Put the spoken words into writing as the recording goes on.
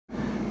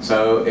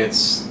So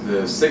it's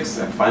the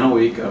 6th and final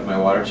week of my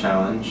water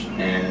challenge,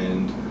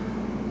 and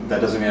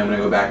that doesn't mean I'm going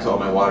to go back to all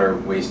my water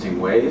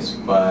wasting ways,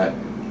 but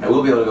I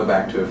will be able to go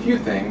back to a few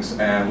things,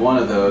 and one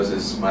of those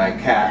is my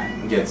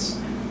cat gets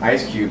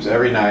ice cubes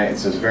every night.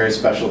 It's a very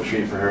special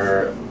treat for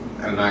her.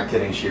 I'm not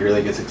kidding, she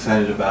really gets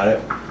excited about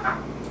it.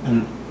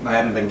 And I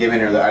haven't been giving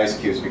her the ice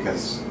cubes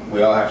because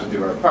we all have to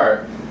do our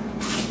part.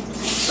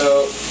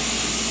 So,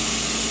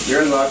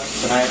 you're in luck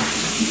tonight.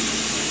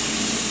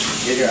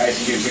 Get your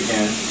ice cubes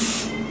again.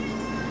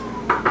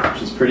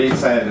 She's pretty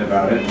excited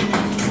about it.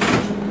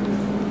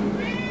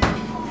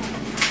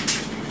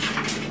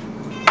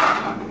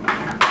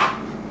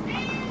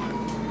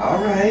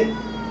 Alright.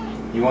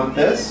 You want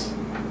this?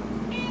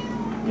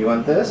 You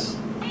want this?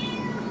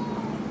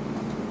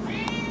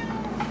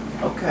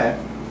 Okay.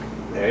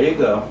 There you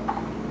go.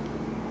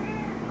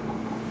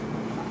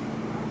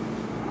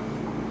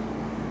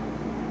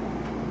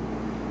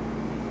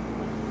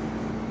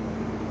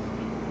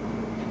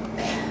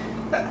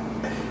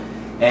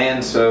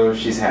 And so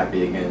she's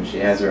happy again. She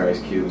has her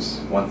ice cubes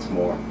once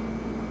more.